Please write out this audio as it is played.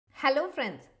Hello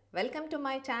friends, welcome to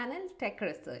my channel Tech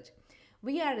Research.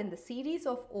 We are in the series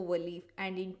of Overleaf,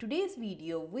 and in today's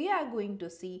video we are going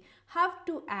to see how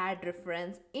to add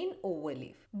reference in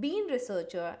Overleaf. Being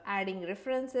researcher, adding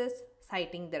references,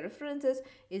 citing the references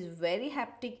is very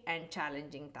hectic and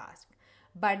challenging task.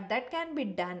 But that can be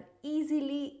done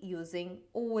easily using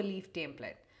Overleaf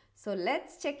template. So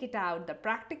let's check it out, the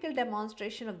practical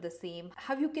demonstration of the same,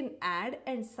 how you can add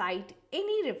and cite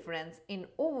any reference in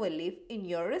Overleaf in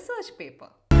your research paper.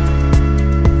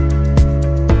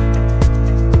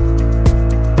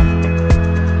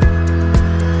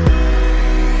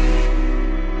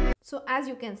 So as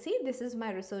you can see, this is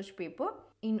my research paper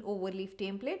in Overleaf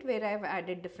template where I have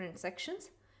added different sections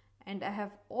and I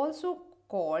have also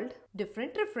called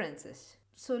different references.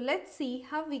 So let's see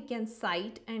how we can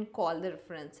cite and call the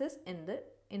references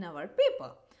in our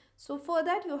paper. So for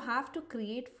that you have to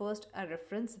create first a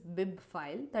reference bib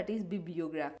file, that is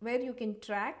bibliography, where you can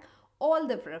track all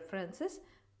the references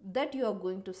that you are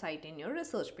going to cite in your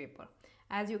research paper.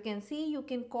 As you can see, you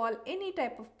can call any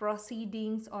type of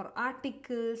proceedings or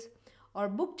articles or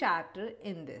book chapter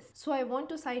in this. So I want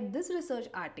to cite this research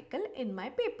article in my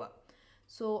paper.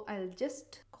 So I'll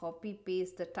just copy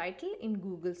paste the title in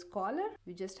Google Scholar.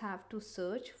 You just have to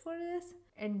search for this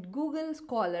and Google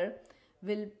Scholar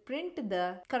will print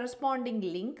the corresponding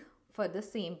link for the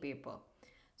same paper.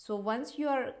 So once you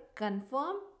are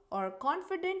confirmed or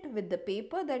confident with the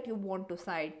paper that you want to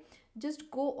cite,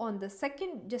 just go on the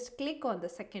second, just click on the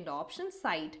second option,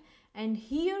 cite, and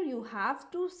here you have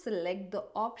to select the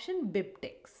option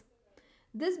BibTeX.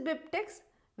 This BibTeX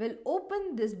will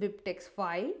open this BibTeX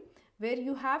file where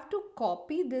you have to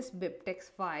copy this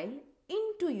BibTeX file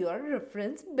into your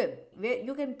reference bib, where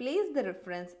you can place the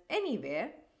reference anywhere.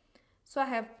 So I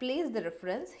have placed the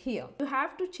reference here. You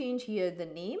have to change here the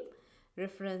name,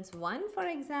 reference 1 for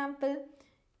example,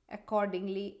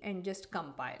 accordingly, and just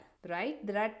compile, right?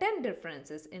 There are 10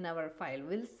 references in our file,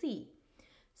 we'll see.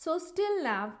 So still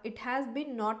now it has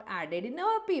been not added in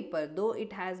our paper, though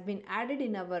it has been added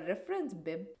in our reference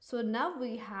bib. So now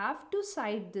we have to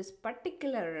cite this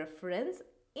particular reference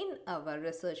in our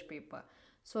research paper.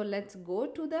 So let's go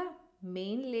to the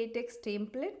main LaTeX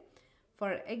template.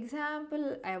 For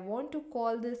example, I want to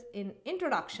call this in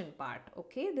introduction part.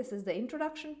 Okay, this is the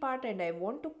introduction part and I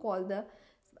want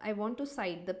to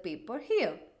cite the paper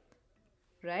here,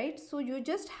 right? So you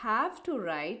just have to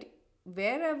write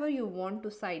wherever you want to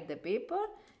cite the paper,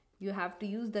 you have to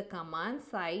use the command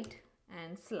cite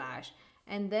and slash,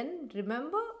 and then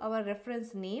remember our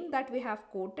reference name that we have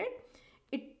quoted.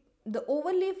 The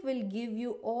Overleaf will give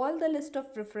you all the list of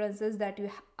references that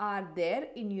you are there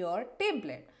in your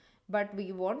template, but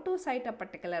we want to cite a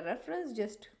particular reference,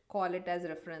 just call it as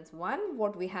reference 1,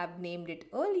 what we have named it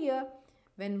earlier.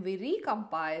 When we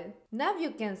recompile, now you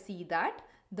can see that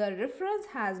the reference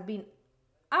has been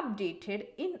updated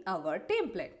in our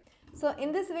template. So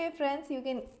in this way friends, you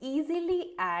can easily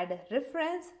add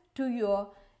reference to your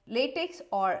LaTeX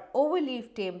or Overleaf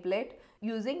template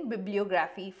using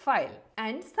bibliography file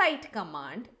and cite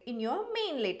command in your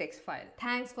main LaTeX file.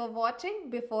 Thanks for watching.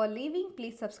 Before leaving,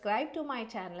 please subscribe to my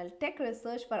channel Tech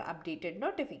Research for updated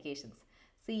notifications.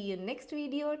 See you next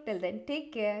video. Till then,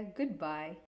 take care. Goodbye.